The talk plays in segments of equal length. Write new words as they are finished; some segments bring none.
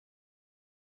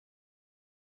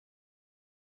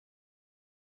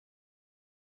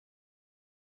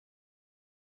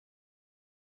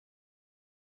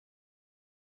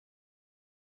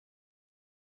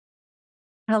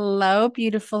Hello,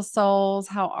 beautiful souls.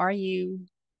 How are you?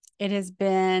 It has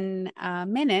been a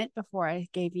minute before I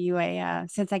gave you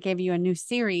since I gave you a new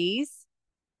series,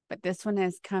 but this one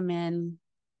has come in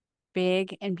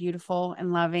big and beautiful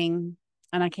and loving,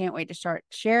 and I can't wait to start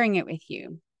sharing it with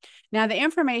you. Now, the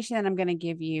information that I'm going to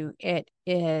give you,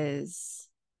 it's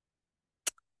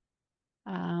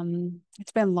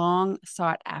been long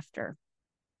sought after.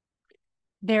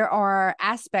 There are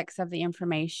aspects of the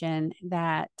information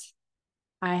that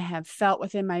I have felt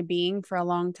within my being for a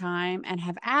long time and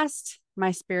have asked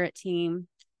my spirit team.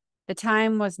 The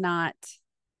time was not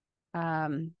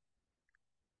um,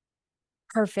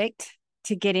 perfect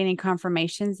to get any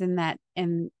confirmations in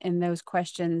those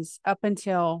questions up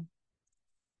until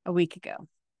a week ago.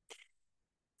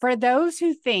 For those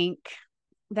who think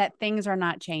that things are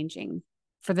not changing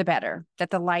for the better, that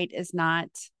the light is not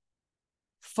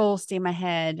full steam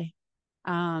ahead,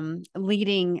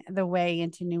 leading the way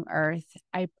into new earth,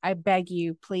 I beg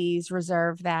you, please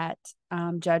reserve that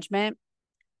judgment.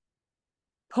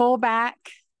 Pull back,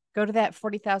 go to that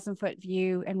 40,000 foot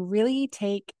view, and really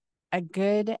take a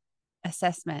good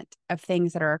assessment of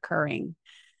things that are occurring.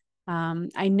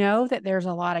 I know that there's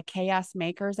a lot of chaos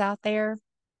makers out there,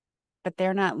 but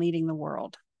they're not leading the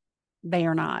world. They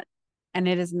are not. And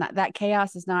it is not, that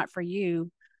chaos is not for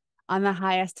you on the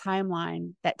highest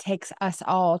timeline that takes us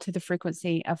all to the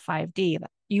frequency of 5D.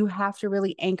 You have to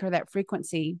really anchor that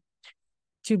frequency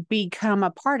to become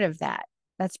a part of that.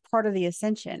 That's part of the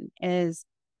ascension, is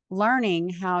learning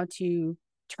how to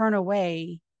turn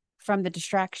away from the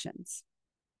distractions.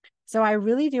 So I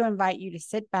really do invite you to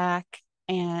sit back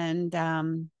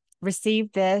and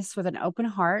receive this with an open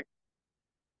heart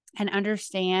and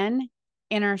understand,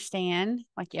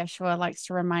 like Yeshua likes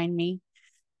to remind me,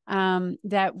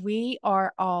 that we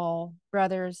are all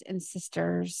brothers and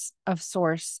sisters of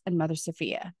Source and Mother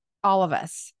Sophia, all of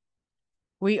us.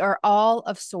 We are all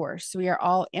of Source. We are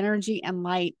all energy and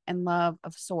light and love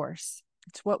of Source.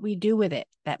 It's what we do with it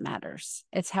that matters.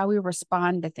 It's how we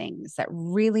respond to things that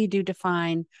really do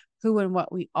define who and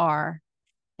what we are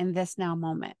in this now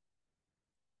moment.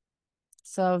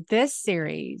 So this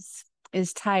series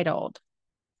is titled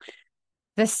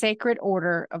The Sacred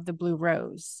Order of the Blue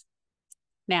Rose.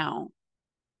 Now,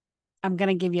 I'm going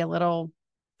to give you a little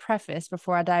preface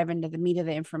before I dive into the meat of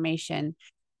the information.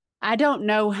 I don't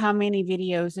know how many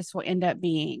videos this will end up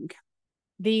being.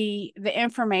 The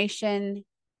information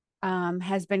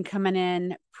has been coming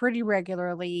in pretty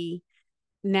regularly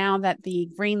now that the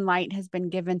green light has been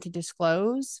given to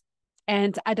disclose.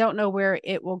 And I don't know where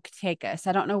it will take us.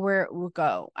 I don't know where it will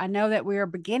go. I know that we are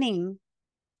beginning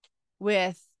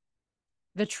with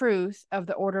the truth of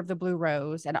the Order of the Blue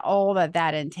Rose and all that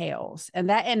that entails. And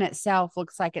that in itself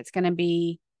looks like it's going to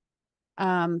be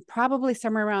probably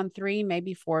somewhere around 3,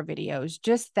 maybe 4 videos,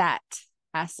 just that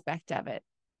aspect of it.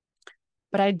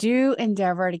 But I do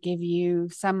endeavor to give you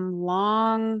some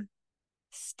long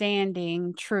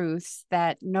standing truths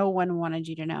that no one wanted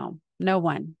you to know. No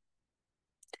one.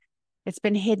 It's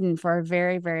been hidden for a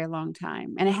very, very long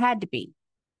time. And it had to be.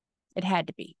 It had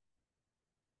to be.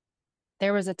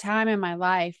 There was a time in my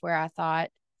life where I thought,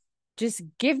 just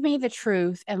give me the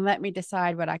truth and let me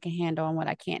decide what I can handle and what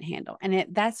I can't handle. And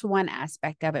that's one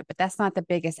aspect of it, but that's not the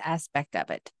biggest aspect of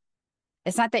it.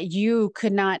 It's not that you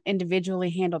could not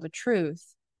individually handle the truth.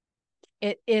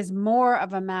 It is more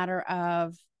of a matter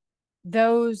of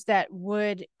those that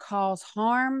would cause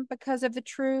harm because of the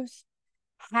truth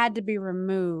had to be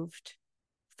removed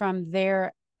from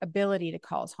their ability to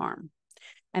cause harm.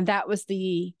 And that was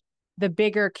the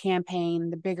bigger campaign,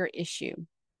 the bigger issue.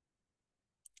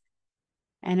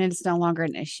 And it's no longer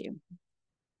an issue.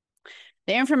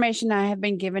 The information I have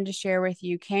been given to share with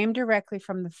you came directly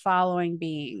from the following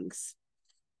beings: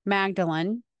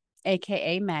 Magdalene,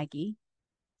 aka Maggie;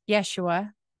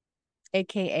 Yeshua,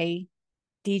 aka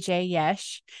DJ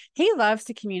Yesh. He loves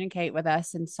to communicate with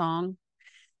us in song.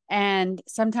 And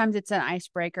sometimes it's an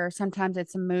icebreaker, sometimes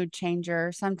it's a mood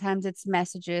changer, sometimes it's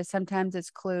messages, sometimes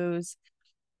it's clues,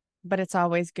 but it's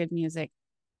always good music.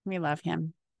 We love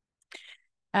him.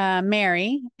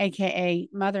 Mary, aka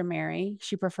Mother Mary,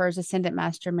 she prefers Ascendant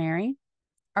Master Mary.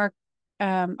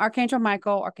 Archangel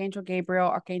Michael, Archangel Gabriel,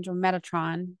 Archangel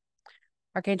Metatron,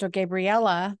 Archangel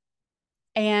Gabriella,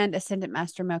 and Ascendant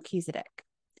Master Melchizedek.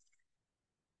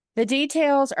 The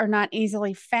details are not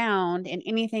easily found in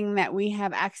anything that we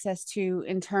have access to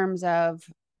in terms of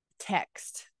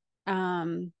text,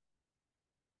 DNA.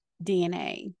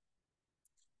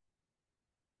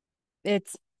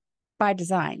 It's by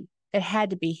design. It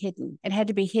had to be hidden. It had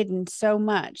to be hidden so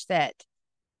much that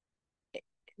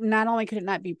not only could it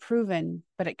not be proven,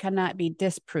 but it cannot be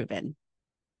disproven.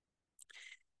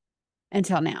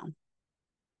 until now.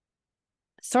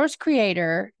 Source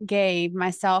Creator gave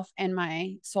myself and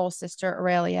my soul sister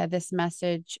Aurelia this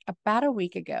message about a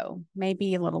week ago,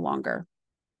 maybe a little longer.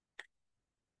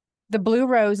 The blue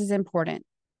rose is important.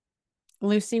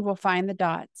 Lucy will find the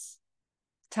dots.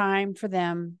 Time for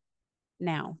them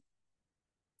now.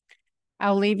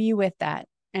 I'll leave you with that.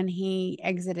 And he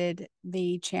exited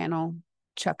the channel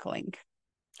chuckling.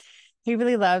 He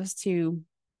really loves to.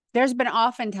 There's been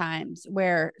oftentimes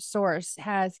where Source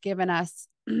has given us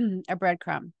a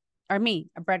breadcrumb, or me,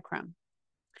 a breadcrumb.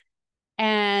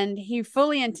 And he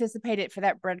fully anticipated for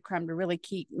that breadcrumb to really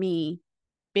keep me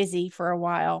busy for a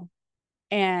while.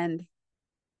 And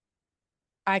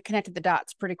I connected the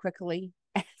dots pretty quickly.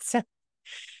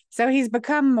 So he's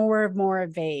become more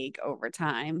vague over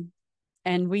time.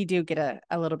 And we do get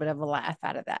a little bit of a laugh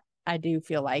out of that. I do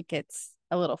feel like it's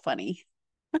a little funny.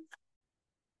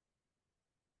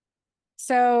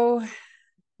 So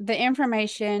the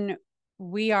information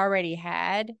we already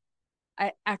had,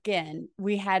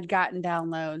 we had gotten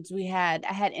downloads.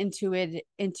 I had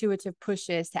intuitive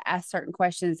pushes to ask certain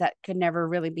questions that could never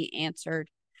really be answered.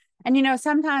 And,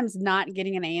 sometimes not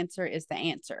getting an answer is the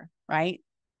answer, right?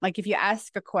 Like if you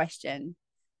ask a question,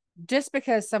 just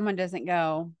because someone doesn't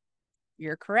go,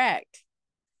 you're correct.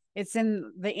 It's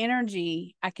in the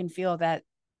energy. I can feel that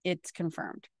it's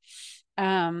confirmed.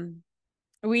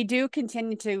 We do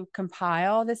continue to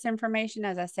compile this information.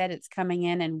 As I said, it's coming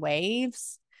in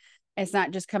waves. It's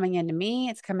not just coming into me,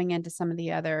 it's coming into some of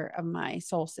the other of my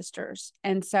soul sisters.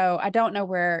 And so I don't know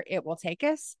where it will take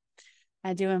us.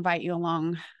 I do invite you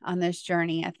along on this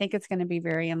journey. I think it's going to be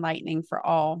very enlightening for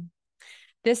all.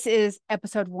 This is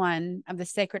episode 1 of the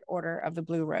Sacred Order of the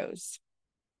Blue Rose.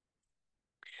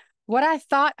 What I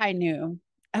thought I knew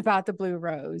about the blue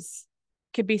rose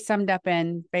could be summed up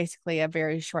in basically a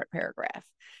very short paragraph.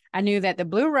 I knew that the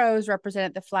blue rose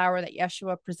represented the flower that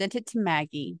Yeshua presented to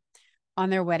Maggie on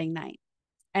their wedding night.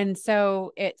 And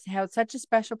so it held such a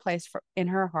special place in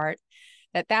her heart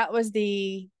that was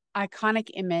the iconic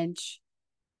image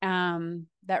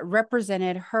that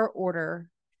represented her order,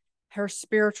 her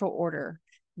spiritual order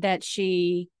that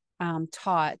she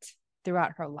taught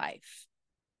throughout her life.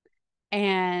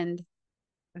 And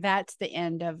that's the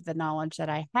end of the knowledge that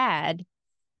I had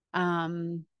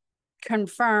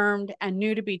confirmed and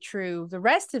knew to be true. The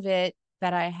rest of it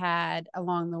that I had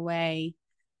along the way,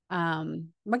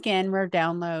 again, were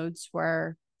downloads,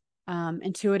 were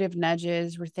intuitive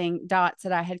nudges, were dots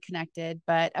that I had connected.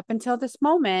 But up until this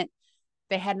moment,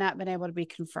 they had not been able to be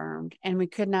confirmed and we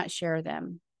could not share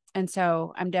them. And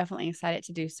so I'm definitely excited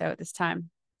to do so at this time.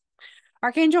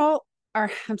 Ascendant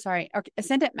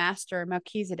Master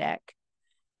Melchizedek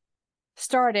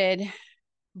started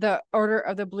the Order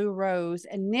of the Blue Rose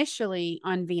initially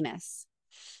on Venus.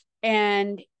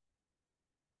 And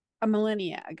a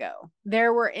millennia ago,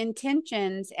 there were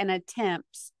intentions and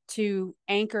attempts to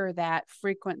anchor that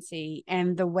frequency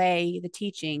and the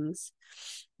teachings,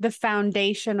 the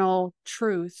foundational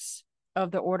truths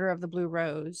of the Order of the Blue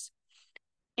Rose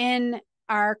in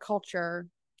our culture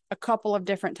a couple of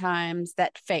different times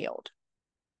that failed.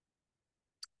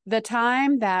 The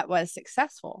time that was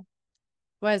successful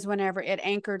was whenever it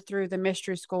anchored through the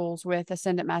mystery schools with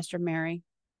Ascendant Master Mary.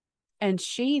 And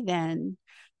she then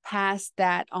passed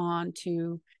that on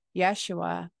to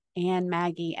Yeshua and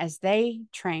Maggie as they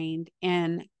trained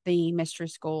in the mystery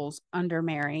schools under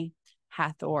Mary,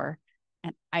 Hathor,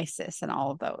 and Isis, and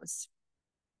all of those.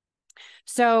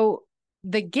 So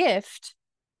the gift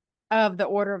of the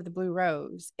Order of the Blue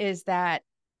Rose is that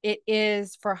it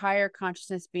is for higher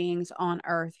consciousness beings on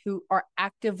earth who are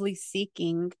actively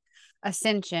seeking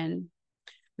ascension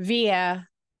via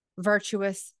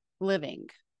virtuous living.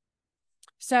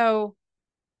 So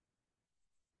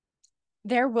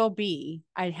there will be,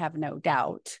 I have no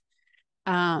doubt,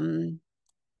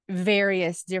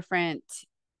 various different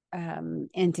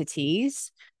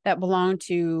entities that belong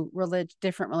to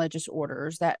different religious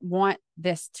orders that want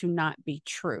this to not be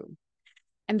true.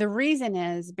 And the reason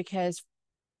is because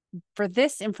for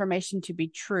this information to be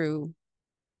true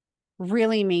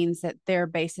really means that their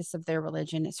basis of their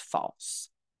religion is false,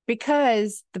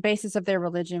 because the basis of their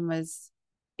religion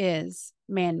is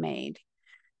man-made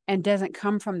and doesn't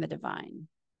come from the divine.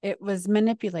 It was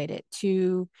manipulated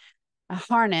to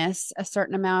harness a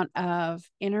certain amount of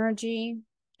energy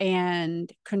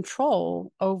and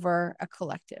control over a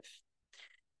collective.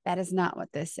 That is not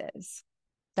what this is.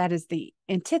 That is the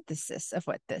antithesis of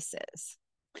what this is.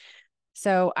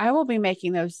 So I will be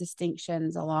making those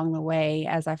distinctions along the way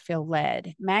as I feel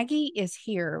led. Maggie is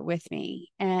here with me,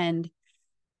 and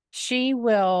she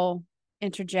will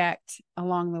interject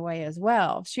along the way as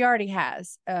well. She already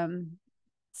has.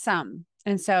 some.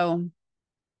 And so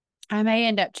I may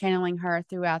end up channeling her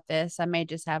throughout this. I may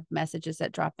just have messages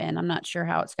that drop in. I'm not sure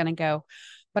how it's going to go,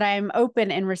 but I'm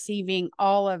open in receiving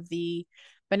all of the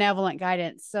benevolent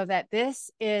guidance so that this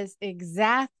is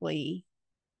exactly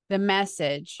the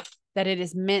message that it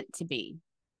is meant to be.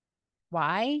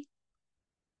 Why?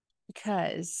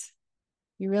 Because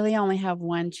you really only have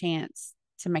one chance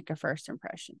to make a first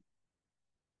impression.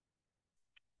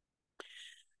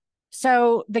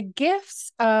 So the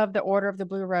gifts of the Order of the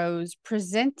Blue Rose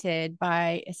presented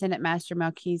by Ascended Master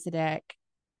Melchizedek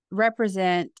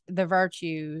represent the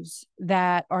virtues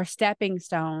that are stepping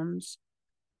stones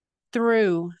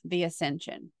through the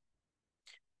ascension.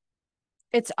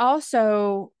 It's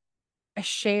also a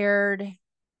shared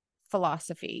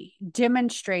philosophy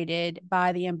demonstrated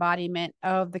by the embodiment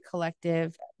of the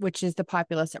collective, which is the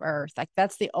populace of Earth. Like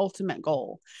that's the ultimate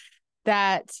goal,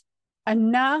 that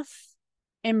enough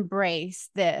embrace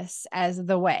this as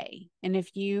the way. And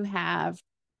if you have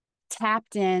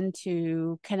tapped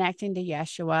into connecting to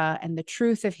Yeshua and the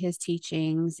truth of his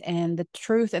teachings and the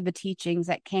truth of the teachings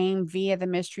that came via the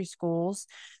mystery schools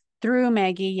through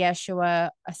Maggie, Yeshua,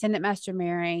 Ascended Master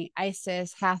Mary,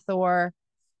 Isis, Hathor,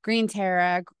 Green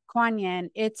Terra, Kuan Yin,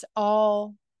 it's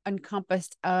all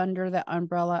encompassed under the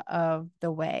umbrella of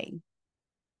the way.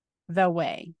 The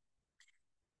way.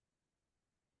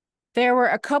 There were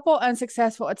a couple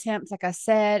unsuccessful attempts, like I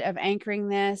said, of anchoring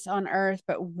this on Earth,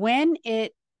 but when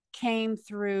it came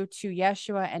through to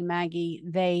Yeshua and Maggie,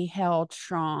 they held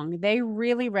strong. They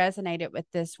really resonated with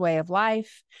this way of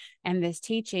life and this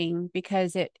teaching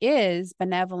because it is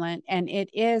benevolent and it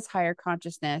is higher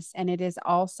consciousness, and it is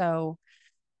also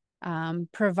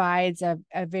provides a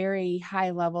very high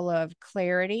level of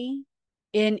clarity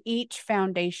in each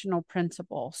foundational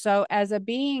principle. So as a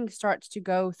being starts to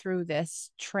go through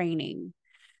this training,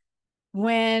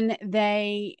 when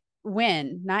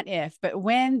not if, but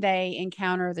when they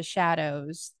encounter the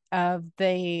shadows of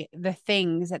the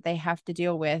things that they have to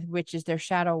deal with, which is their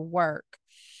shadow work,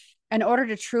 in order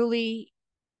to truly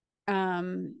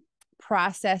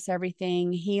process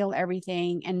everything, heal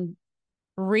everything, and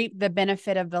reap the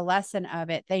benefit of the lesson of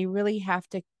it, they really have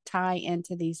to tie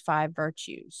into these 5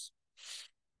 virtues.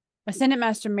 Ascended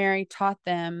Master Mary taught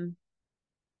them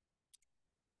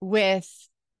with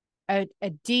a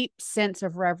deep sense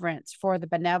of reverence for the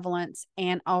benevolence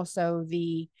and also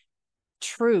the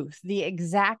truth, the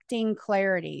exacting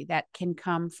clarity that can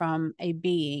come from a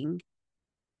being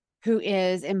who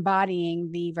is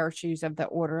embodying the virtues of the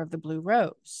Order of the Blue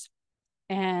Rose.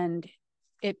 And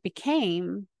it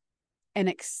became an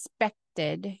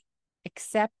accepted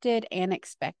and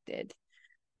expected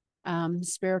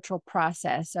spiritual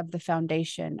process of the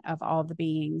foundation of all the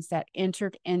beings that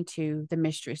entered into the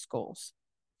mystery schools.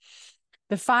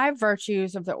 The 5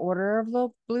 virtues of the Order of the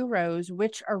Blue Rose,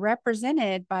 which are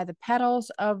represented by the petals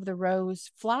of the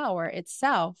rose flower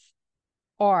itself,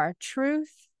 are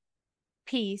truth,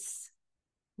 peace,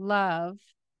 love,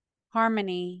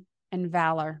 harmony, and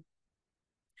valor.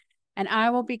 And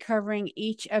I will be covering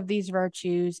each of these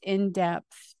virtues in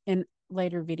depth in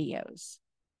later videos.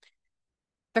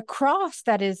 The cross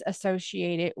that is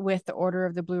associated with the Order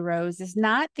of the Blue Rose is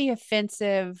not the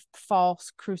offensive false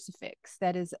crucifix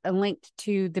that is linked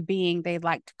to the being they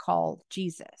like to call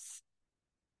Jesus.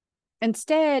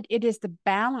 Instead, it is the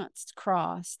balanced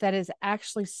cross that is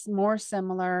actually more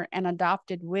similar and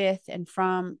adopted with and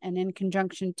from and in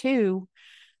conjunction to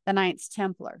the Knights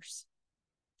Templars.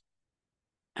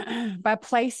 By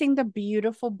placing the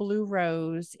beautiful blue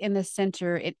rose in the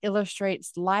center, it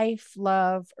illustrates life,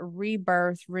 love,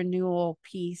 rebirth, renewal,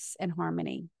 peace, and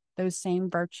harmony, those same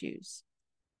virtues.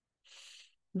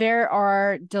 There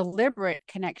are deliberate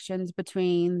connections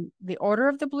between the Order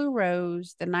of the Blue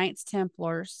Rose, the Knights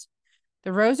Templars,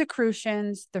 the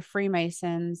Rosicrucians, the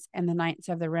Freemasons, and the Knights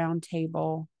of the Round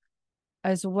Table,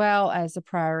 as well as the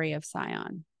Priory of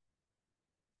Sion.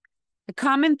 The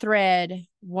common thread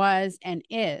was and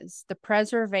is the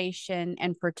preservation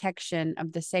and protection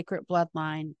of the sacred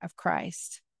bloodline of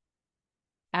Christ.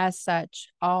 As such,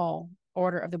 all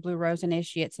Order of the Blue Rose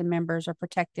initiates and members are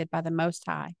protected by the Most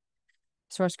High,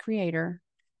 Source Creator,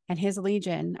 and his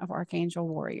legion of Archangel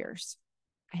warriors.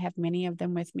 I have many of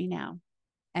them with me now,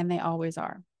 and they always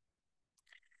are.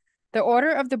 The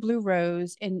Order of the Blue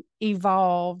Rose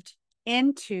evolved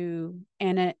into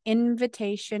an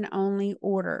invitation-only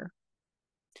order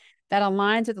that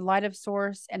aligns with the light of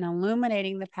Source and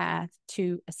illuminating the path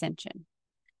to ascension,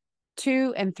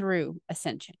 to and through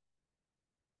ascension.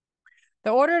 The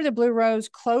Order of the Blue Rose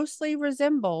closely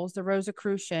resembles the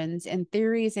Rosicrucians in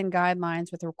theories and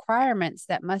guidelines with requirements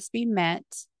that must be met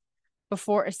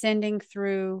before ascending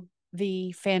through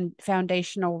the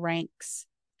foundational ranks.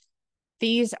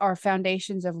 These are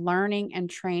foundations of learning and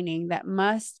training that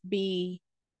must be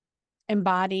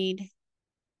embodied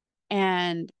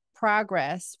and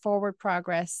forward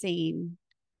progress seen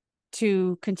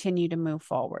to continue to move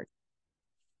forward.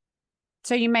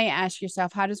 So you may ask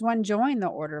yourself, how does one join the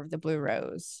Order of the Blue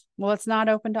Rose? Well, it's not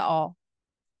open to all.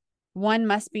 One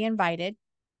must be invited.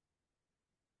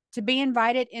 To be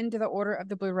invited into the Order of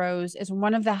the Blue Rose is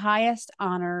one of the highest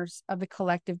honors of the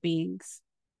collective beings.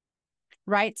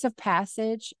 Rites of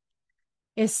passage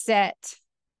is set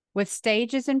with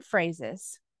stages and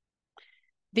phrases.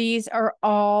 These are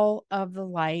all of the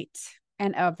light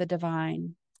and of the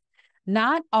divine.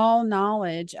 Not all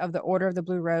knowledge of the Order of the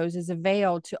Blue Rose is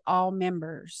availed to all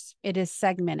members. It is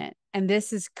segmented, and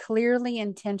this is clearly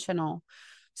intentional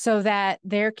so that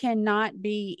there cannot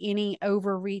be any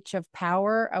overreach of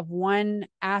power of one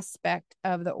aspect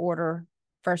of the order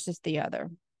versus the other.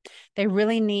 They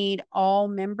really need all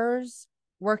members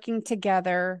working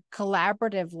together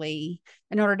collaboratively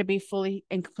in order to be fully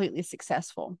and completely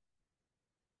successful.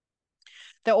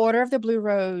 The Order of the Blue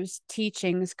Rose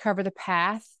teachings cover the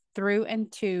path through and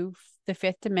to the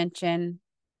fifth dimension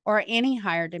or any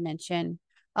higher dimension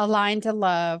aligned to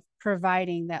love,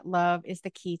 providing that love is the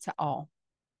key to all.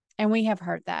 And we have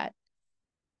heard that.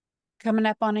 Coming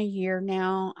up on a year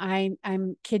now, I'm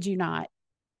kid you not.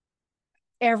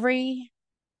 Every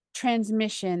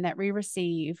transmission that we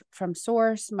receive from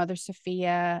Source, Mother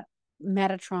Sophia,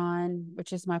 Metatron,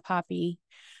 which is my poppy,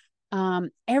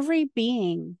 every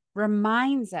being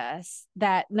reminds us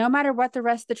that no matter what the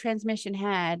rest of the transmission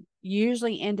had,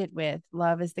 usually ended with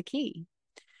love is the key.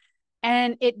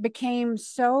 And it became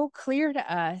so clear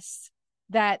to us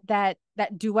that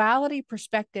duality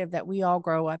perspective that we all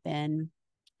grow up in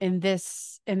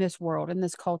this world, in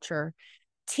this culture,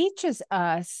 teaches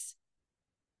us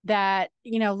that,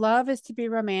 love is to be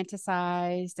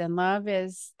romanticized, and love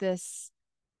is this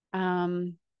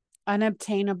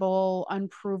unobtainable,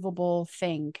 unprovable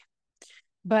thing.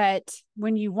 But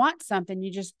when you want something,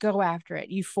 you just go after it.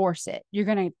 You force it. You're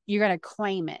gonna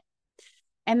claim it.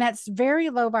 And that's very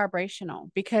low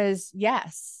vibrational because,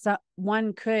 yes,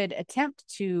 one could attempt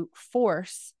to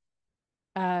force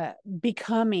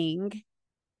becoming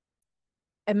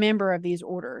a member of these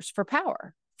orders for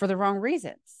power for the wrong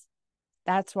reasons.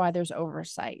 That's why there's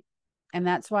oversight. And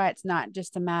that's why it's not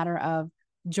just a matter of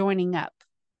joining up.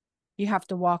 You have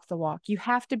to walk the walk. You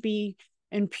have to be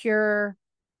in pure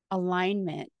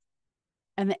alignment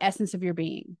and the essence of your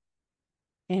being.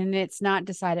 And it's not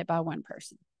decided by one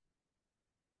person.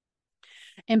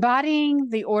 Embodying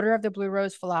the Order of the Blue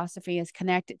Rose philosophy is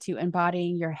connected to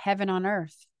embodying your heaven on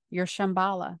earth, your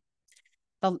Shambhala.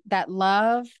 That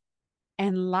love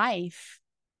and life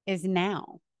is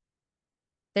now.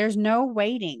 There's no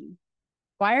waiting.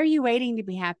 Why are you waiting to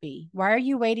be happy? Why are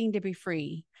you waiting to be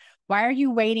free? Why are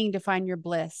you waiting to find your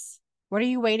bliss? What are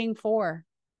you waiting for?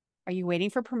 Are you waiting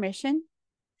for permission?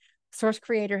 Source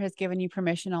Creator has given you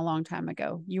permission a long time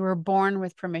ago. You were born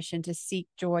with permission to seek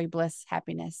joy, bliss,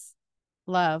 happiness,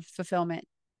 love, fulfillment,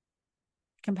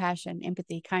 compassion,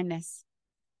 empathy, kindness.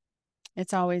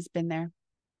 It's always been there.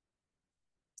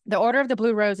 The Order of the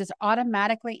Blue Rose is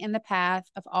automatically in the path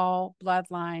of all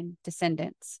bloodline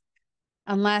descendants,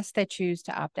 unless they choose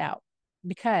to opt out,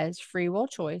 because free will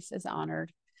choice is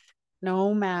honored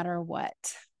no matter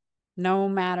what. No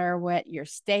matter what your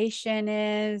station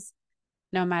is,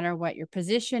 no matter what your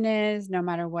position is, no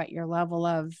matter what your level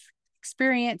of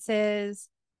experience is,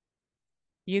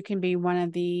 you can be one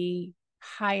of the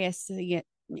highest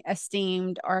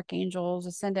esteemed archangels,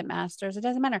 ascendant masters. It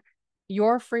doesn't matter.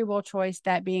 Your free will choice,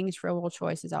 that being's free will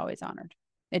choice, is always honored.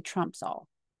 It trumps all.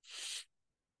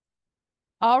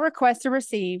 All requests are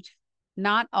received.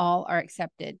 Not all are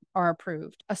accepted or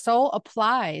approved. A soul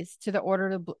applies to the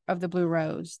Order of the Blue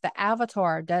Rose. The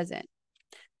avatar doesn't.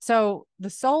 So the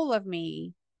soul of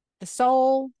me,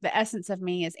 the essence of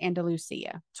me is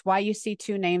Andalusia. It's why you see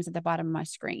two names at the bottom of my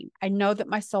screen. I know that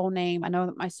my soul name, I know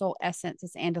that my soul essence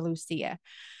is Andalusia.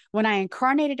 When I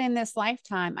incarnated in this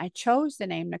lifetime, I chose the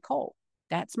name Nicole.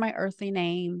 That's my earthly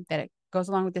name, that it goes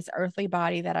along with this earthly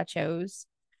body that I chose.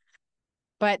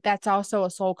 But that's also a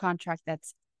soul contract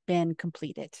that's been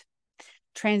completed.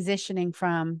 Transitioning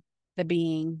from the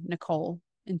being Nicole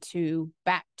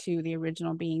back to the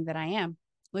original being that I am,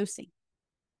 Lucy.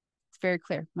 It's very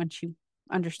clear once you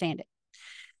understand it.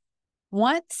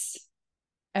 Once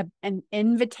an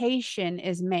invitation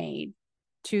is made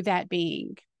to that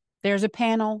being, there's a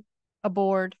panel, a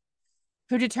board,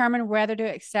 who determine whether to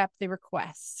accept the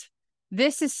request.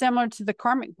 This is similar to the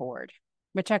karmic board,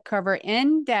 which I cover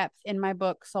in depth in my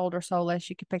book, Sold or Soulless.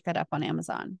 You can pick that up on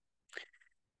Amazon.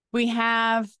 We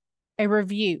have a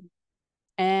review,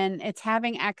 and it's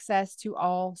having access to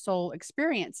all soul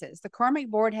experiences. The karmic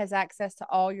board has access to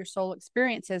all your soul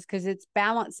experiences because it's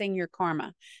balancing your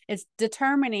karma. It's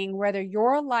determining whether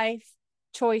your life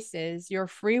choices, your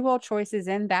free will choices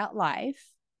in that life,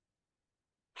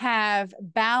 have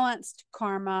balanced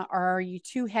karma, or are you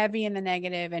too heavy in the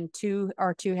negative and too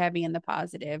heavy in the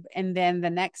positive? And then the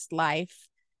next life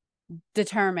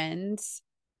determines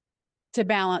to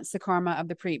balance the karma of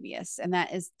the previous, and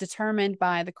that is determined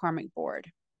by the karmic board.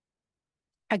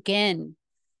 Again,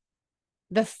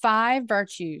 the 5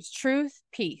 virtues, truth,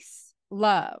 peace,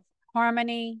 love,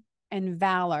 harmony, and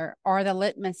valor, are the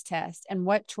litmus test and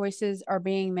what choices are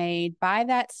being made by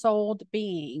that souled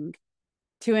being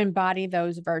to embody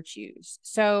those virtues.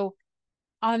 So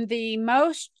on the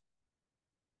most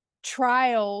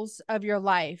trials of your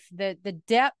life, the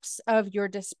depths of your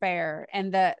despair,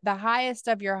 and the highest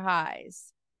of your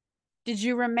highs, did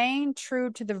you remain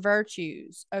true to the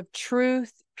virtues of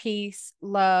truth, peace,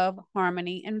 love,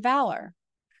 harmony, and valor?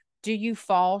 Do you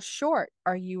fall short?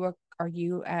 Are you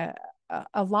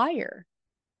a liar?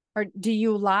 Or do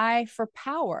you lie for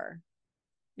power?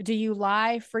 Do you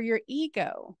lie for your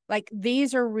ego? Like,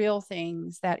 these are real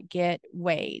things that get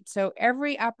weighed. So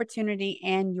every opportunity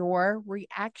and your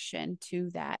reaction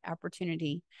to that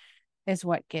opportunity is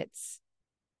what gets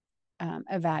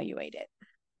evaluated.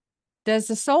 Does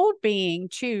the soul being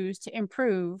choose to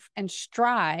improve and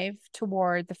strive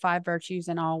toward the 5 virtues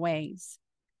in all ways?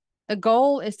 The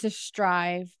goal is to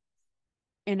strive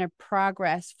in a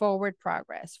forward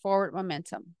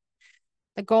momentum.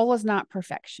 The goal is not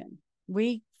perfection.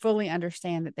 We fully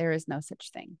understand that there is no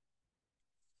such thing.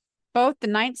 Both the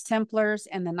Knights Templars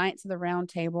and the Knights of the Round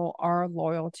Table are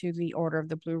loyal to the Order of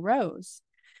the Blue Rose.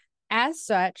 As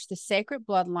such, the sacred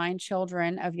bloodline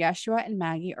children of Yeshua and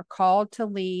Maggie are called to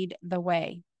lead the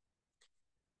way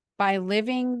by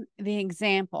living the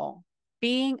example,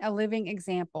 being a living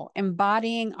example,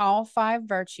 embodying all 5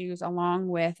 virtues along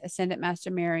with Ascended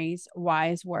Master Mary's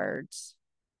wise words.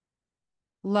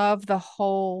 Love the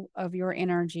whole of your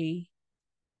energy.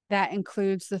 That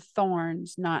includes the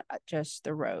thorns, not just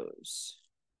the rose.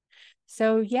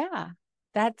 So yeah,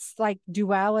 that's like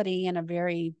duality in a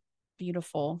very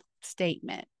beautiful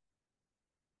statement.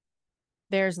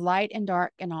 There's light and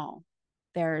dark in all.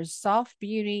 There's soft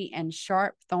beauty and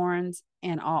sharp thorns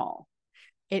in all.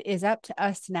 It is up to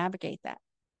us to navigate that.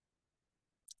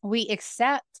 We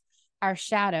accept our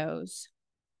shadows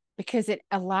because it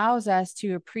allows us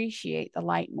to appreciate the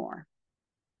light more.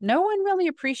 No one really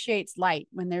appreciates light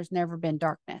when there's never been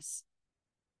darkness.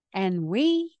 And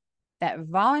we that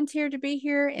volunteer to be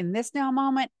here in this now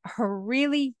moment are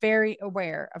really very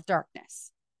aware of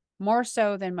darkness, more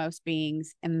so than most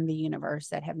beings in the universe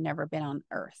that have never been on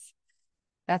Earth.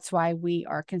 That's why we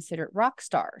are considered rock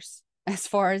stars as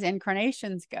far as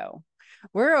incarnations go.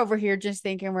 We're over here just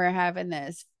thinking we're having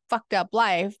this fucked up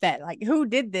life that, like, who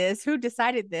did this? Who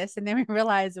decided this? And then we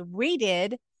realize we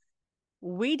did.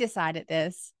 We decided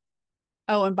this.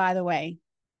 Oh, and by the way,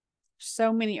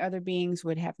 so many other beings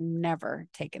would have never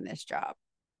taken this job.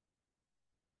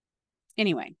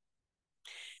 Anyway,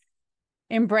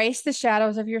 embrace the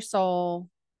shadows of your soul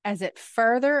as it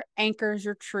further anchors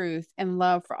your truth and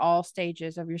love for all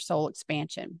stages of your soul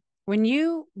expansion. When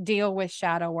you deal with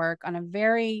shadow work on a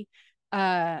very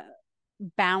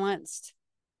balanced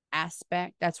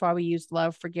aspect, that's why we use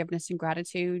love, forgiveness, and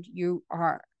gratitude. You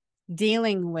are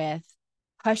dealing with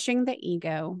hushing the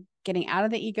ego, getting out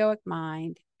of the egoic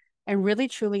mind, and really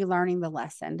truly learning the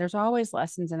lesson. There's always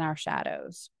lessons in our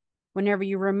shadows. Whenever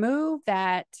you remove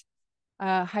that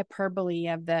hyperbole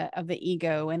of the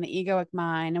ego and the egoic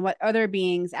mind and what other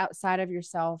beings outside of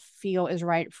yourself feel is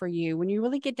right for you, when you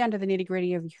really get down to the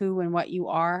nitty-gritty of who and what you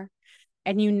are,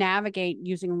 and you navigate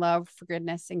using love,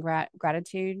 forgiveness, and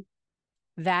gratitude,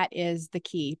 that is the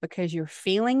key, because you're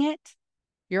feeling it,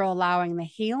 you're allowing the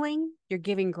healing, you're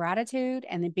giving gratitude,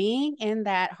 and the being in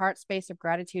that heart space of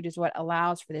gratitude is what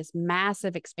allows for this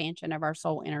massive expansion of our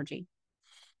soul energy.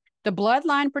 The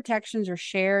bloodline protections are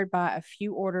shared by a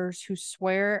few orders who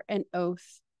swear an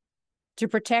oath to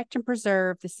protect and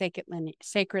preserve the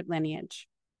sacred lineage.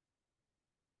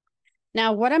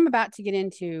 Now, what I'm about to get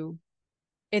into,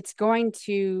 it's going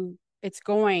to,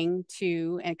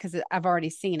 and because I've already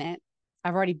seen it,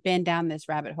 I've already been down this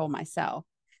rabbit hole myself.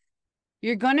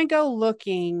 You're going to go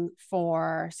looking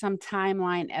for some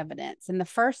timeline evidence. And the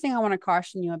first thing I want to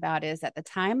caution you about is that the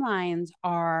timelines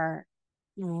are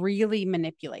really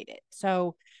manipulated.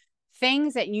 So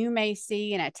things that you may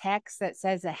see in a text that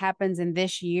says it happens in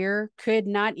this year could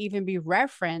not even be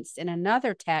referenced in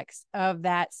another text of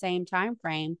that same time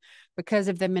frame because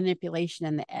of the manipulation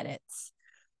and the edits.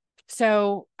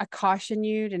 So I caution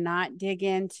you to not dig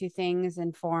into things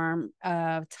in form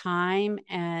of time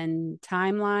and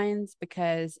timelines,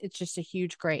 because it's just a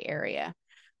huge gray area.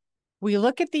 We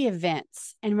look at the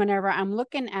events, and whenever I'm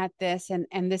looking at this,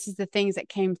 and this is the things that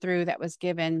came through that was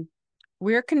given,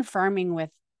 we're confirming with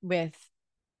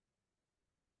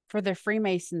for the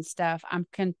Freemason stuff, I'm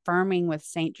confirming with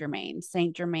Saint Germain.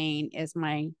 Saint Germain is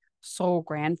my soul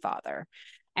grandfather,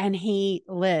 and he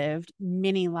lived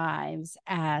many lives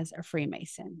as a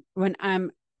Freemason. When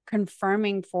I'm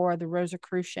confirming for the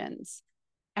Rosicrucians,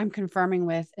 I'm confirming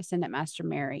with Ascendant Master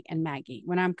Mary and Maggie.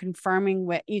 When I'm confirming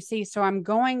with, you see, so I'm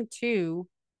going to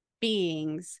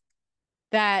beings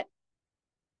that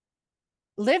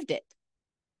lived it.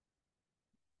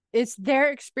 It's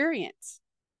their experience.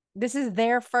 This is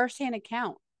their firsthand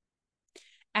account.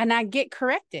 And I get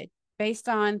corrected based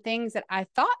on things that I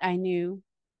thought I knew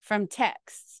from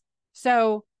texts.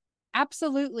 So,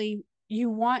 absolutely, you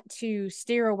want to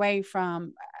steer away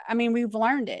from, I mean, we've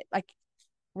learned it. Like,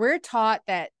 we're taught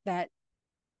that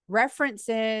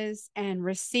references and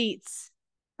receipts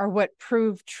are what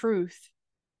prove truth.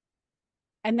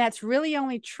 And that's really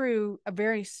only true a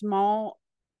very small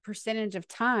percentage of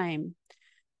time,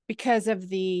 because of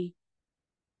the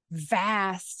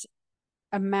vast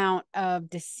amount of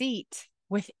deceit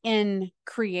within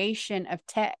creation of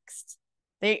text.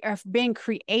 They are being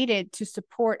created to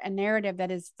support a narrative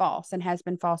that is false and has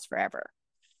been false forever.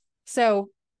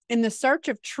 So, in the search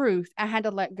of truth, I had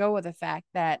to let go of the fact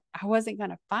that I wasn't going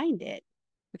to find it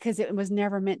because it was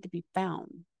never meant to be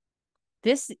found.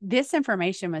 This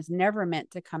information was never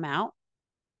meant to come out,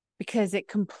 because it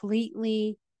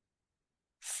completely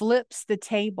flips the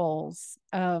tables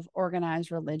of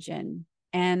organized religion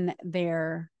and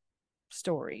their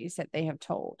stories that they have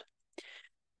told.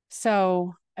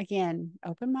 So again,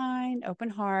 open mind, open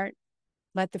heart,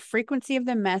 let the frequency of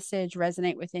the message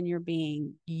resonate within your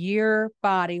being. Your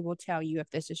body will tell you if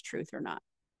this is truth or not.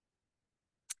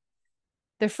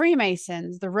 The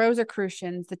Freemasons, the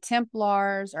Rosicrucians, the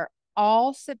Templars are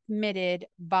all submitted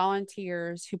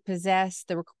volunteers who possess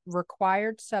the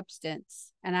required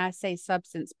substance, and I say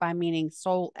substance by meaning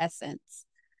soul essence,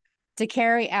 to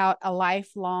carry out a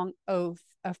lifelong oath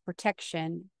of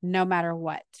protection no matter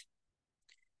what.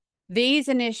 These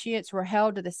initiates were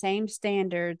held to the same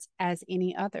standards as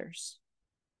any others.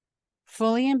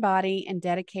 Fully embody and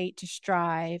dedicate to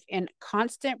strive in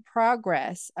constant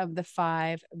progress of the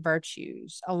 5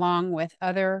 virtues, along with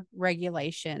other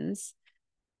regulations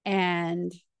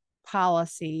and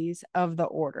policies of the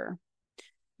order.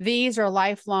 These are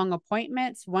lifelong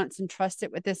appointments, once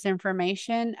entrusted with this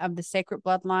information of the sacred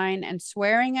bloodline and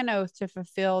swearing an oath to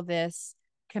fulfill this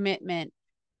commitment,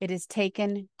 it is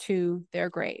taken to their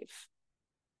grave.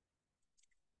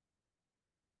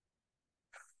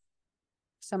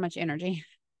 So much energy.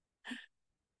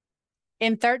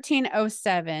 In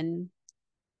 1307,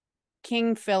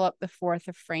 King Philip IV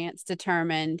of France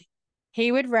determined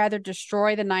he would rather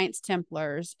destroy the Knights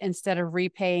Templars instead of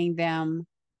repaying them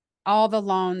all the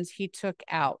loans he took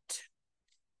out.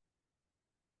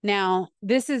 Now,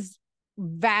 this is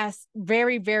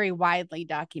very, very widely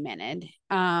documented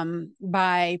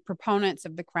by proponents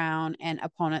of the crown and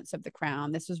opponents of the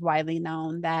crown. This is widely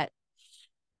known that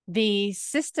the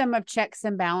system of checks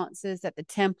and balances that the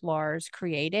Templars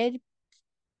created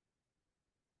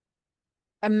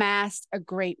amassed a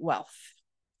great wealth.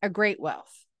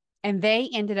 And they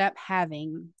ended up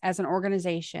having, as an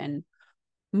organization,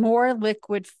 more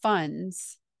liquid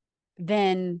funds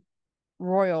than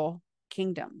royal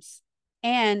kingdoms.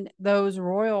 And those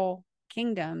royal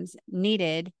kingdoms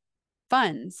needed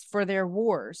funds for their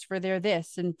wars, for their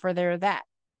this and for their that.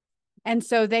 And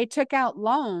so they took out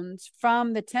loans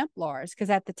from the Templars, because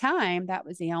at the time that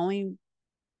was the only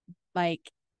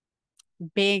like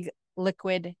big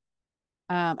liquid,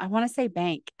 I want to say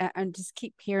bank. I just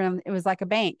keep hearing it was like a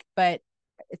bank, but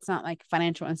it's not like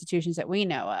financial institutions that we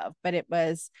know of, but it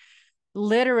was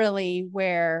literally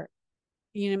where,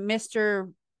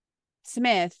 Mr.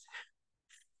 Smith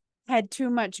had too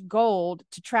much gold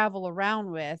to travel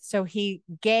around with. So he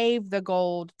gave the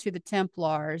gold to the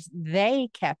Templars. They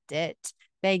kept it.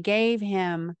 They gave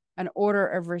him an order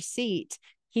of receipt.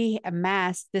 He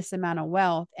amassed this amount of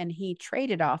wealth and he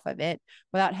traded off of it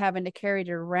without having to carry it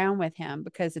around with him,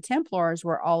 because the Templars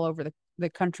were all over the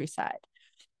countryside.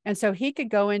 And so he could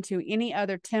go into any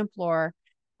other Templar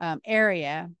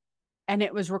area, and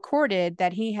it was recorded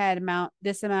that he had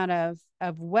this amount of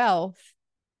wealth,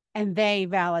 and they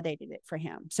validated it for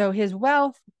him. So his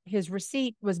wealth, his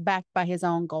receipt was backed by his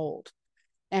own gold,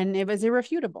 and it was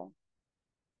irrefutable.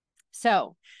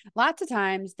 So lots of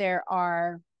times there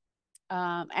are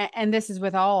and this is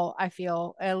with all, I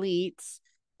feel, elites,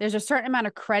 there's a certain amount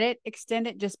of credit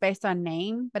extended just based on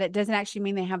name, but it doesn't actually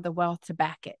mean they have the wealth to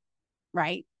back it,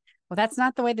 right? Well, that's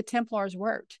not the way the Templars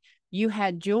worked. You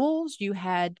had jewels, you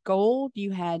had gold,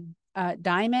 you had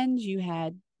diamonds, you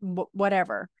had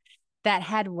whatever that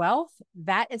had wealth.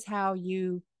 That is how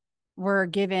you were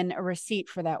given a receipt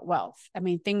for that wealth. I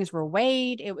mean, things were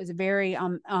weighed. It was very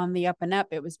on the up and up.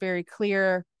 It was very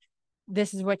clear.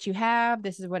 This is what you have.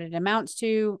 This is what it amounts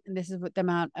to. And this is what the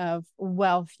amount of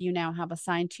wealth you now have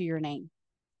assigned to your name.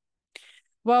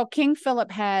 Well, King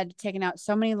Philip had taken out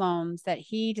so many loans that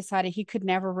he decided he could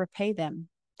never repay them.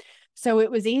 So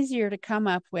it was easier to come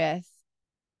up with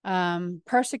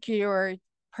persecutory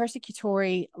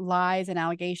lies and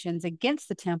allegations against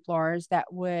the Templars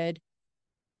that would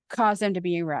cause them to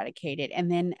be eradicated. And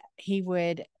then he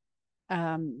would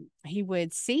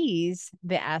seize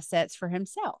the assets for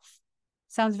himself.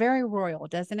 Sounds very royal,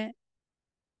 doesn't it?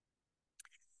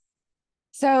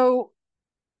 So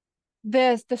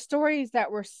the stories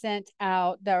that were sent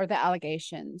out, that are the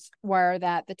allegations, were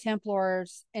that the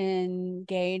Templars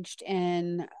engaged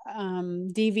in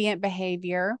deviant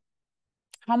behavior,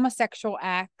 homosexual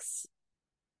acts,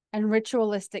 and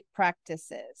ritualistic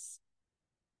practices.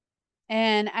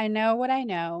 And I know what I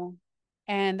know,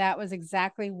 and that was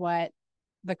exactly what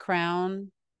the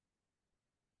crown,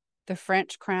 the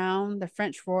French crown, the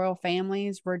French royal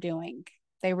families were doing.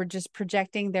 They were just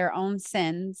projecting their own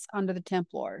sins onto the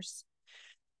Templars.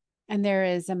 And there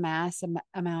is a mass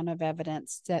amount of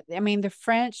evidence that, I mean, the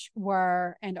French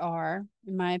were and are,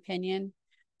 in my opinion,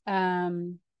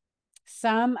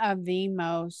 some of the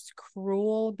most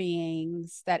cruel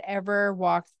beings that ever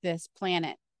walked this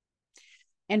planet,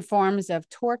 in forms of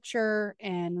torture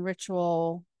and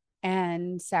ritual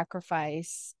and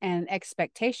sacrifice and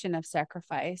expectation of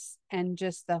sacrifice and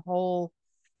just the whole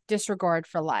disregard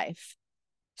for life.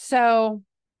 So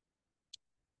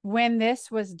when this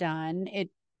was done,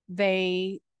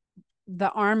 the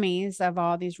armies of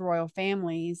all these royal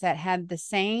families that had the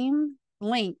same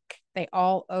link, they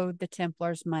all owed the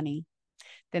Templars money.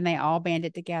 Then they all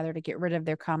banded together to get rid of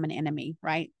their common enemy,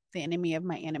 right? The enemy of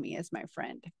my enemy is my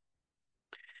friend.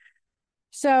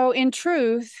 So in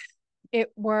truth,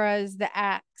 it was the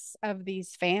acts of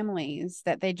these families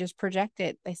that they just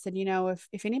projected. They said, you know,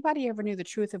 if anybody ever knew the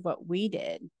truth of what we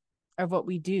did, of what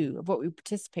we do, of what we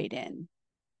participate in,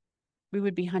 we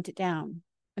would be hunted down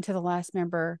until the last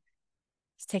member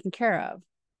is taken care of.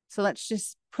 So let's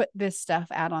just put this stuff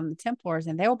out on the Templars,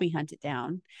 and they'll be hunted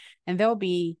down, and they'll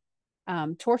be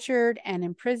tortured and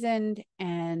imprisoned,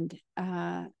 and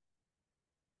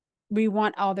we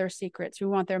want all their secrets. We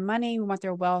want their money. We want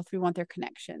their wealth. We want their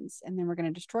connections. And then we're going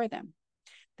to destroy them.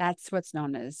 That's what's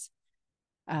known as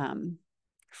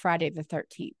Friday the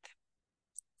 13th.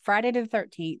 Friday the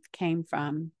 13th came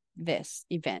from this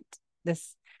event,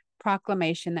 this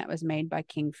proclamation that was made by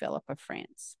King Philip of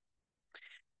France.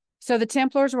 So the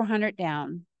Templars were hunted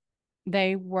down.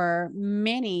 They were,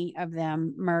 many of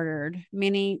them, murdered.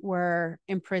 Many were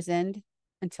imprisoned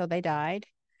until they died.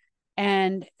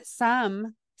 And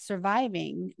some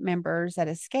surviving members that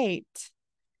escaped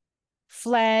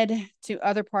fled to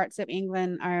other parts of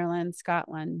England, Ireland,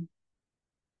 Scotland,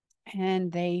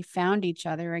 and they found each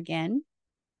other again.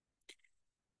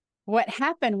 What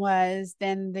happened was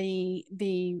then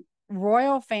the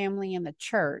royal family and the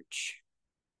church,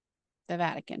 the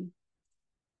Vatican,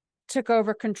 took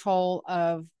over control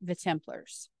of the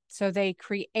Templars. So they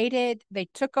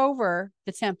took over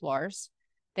the Templars.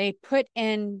 They put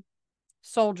in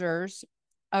soldiers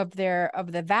of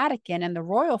the Vatican and the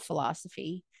royal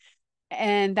philosophy.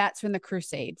 And that's when the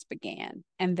Crusades began.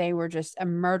 And they were just a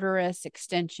murderous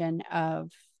extension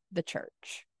of the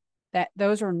church.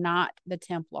 Those are not the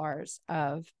Templars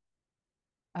of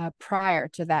prior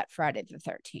to that Friday the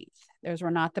 13th. Those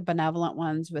were not the benevolent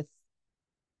ones with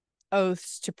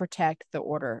oaths to protect the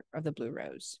Order of the Blue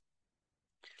Rose.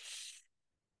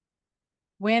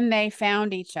 When they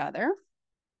found each other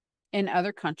in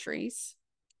other countries,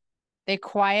 they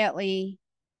quietly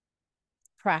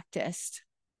practiced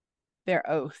their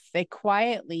oath. They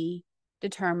quietly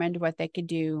determined what they could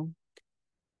do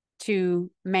to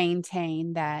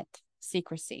maintain that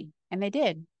secrecy. And they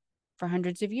did for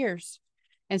hundreds of years.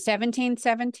 In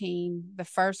 1717, the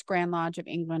first Grand Lodge of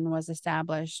England was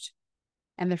established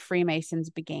and the Freemasons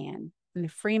began. And the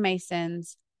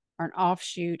Freemasons are an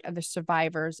offshoot of the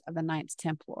survivors of the Knights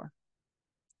Templar.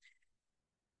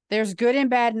 There's good and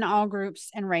bad in all groups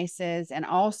and races and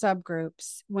all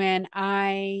subgroups. When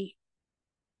I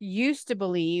used to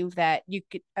believe that you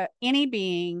could any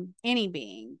being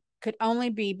could only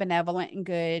be benevolent and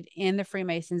good in the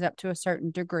Freemasons up to a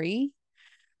certain degree,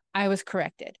 I was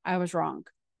corrected. I was wrong.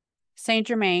 Saint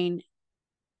Germain,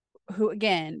 who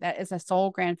again, that is a soul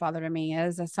grandfather to me,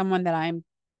 is someone that I'm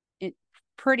in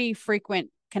pretty frequent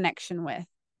connection with.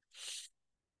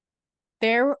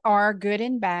 There are good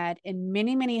and bad in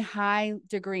many, many high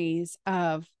degrees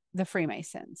of the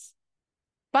Freemasons.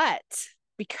 But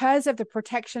because of the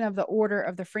protection of the order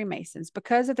of the Freemasons,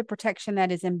 because of the protection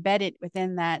that is embedded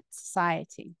within that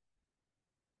society,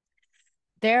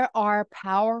 there are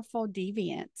powerful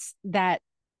deviants that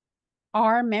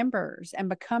are members and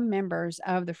become members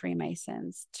of the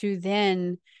Freemasons to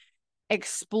then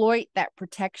exploit that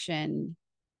protection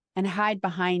and hide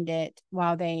behind it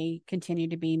while they continue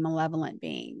to be malevolent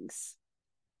beings.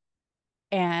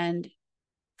 And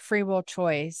free will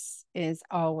choice is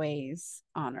always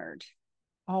honored.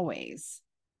 Always.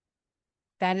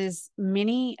 That is,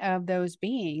 many of those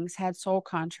beings had soul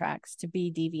contracts to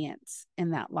be deviants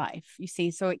in that life. You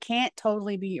see, so it can't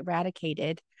totally be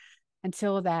eradicated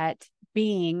until that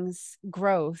being's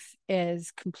growth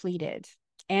is completed.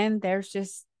 And there's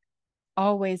just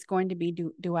always going to be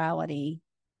duality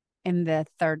in the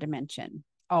third dimension,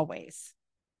 always.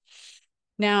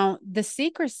 Now, the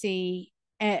secrecy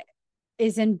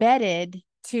is embedded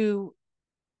to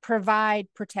provide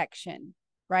protection,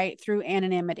 right, through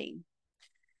anonymity.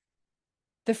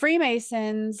 The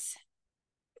Freemasons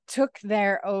took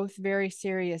their oath very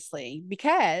seriously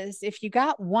because if you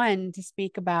got one to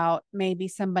speak about maybe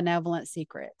some benevolent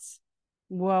secrets,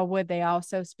 well, would they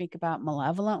also speak about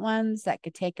malevolent ones that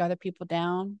could take other people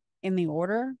down in the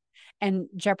order and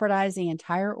jeopardize the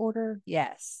entire order?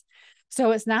 Yes.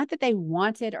 So it's not that they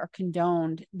wanted or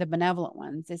condoned the benevolent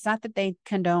ones. It's not that they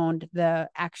condoned the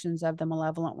actions of the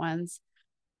malevolent ones,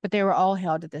 but they were all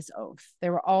held to this oath. They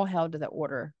were all held to the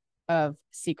order of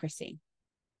secrecy.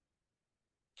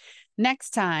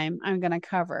 Next time, I'm going to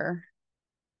cover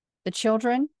the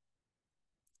children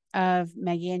of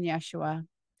Magdalene Yeshua,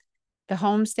 the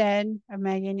homestead of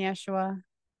Magdalene Yeshua,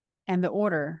 and the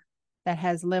order that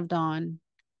has lived on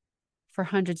for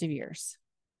hundreds of years.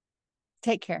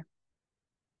 Take care.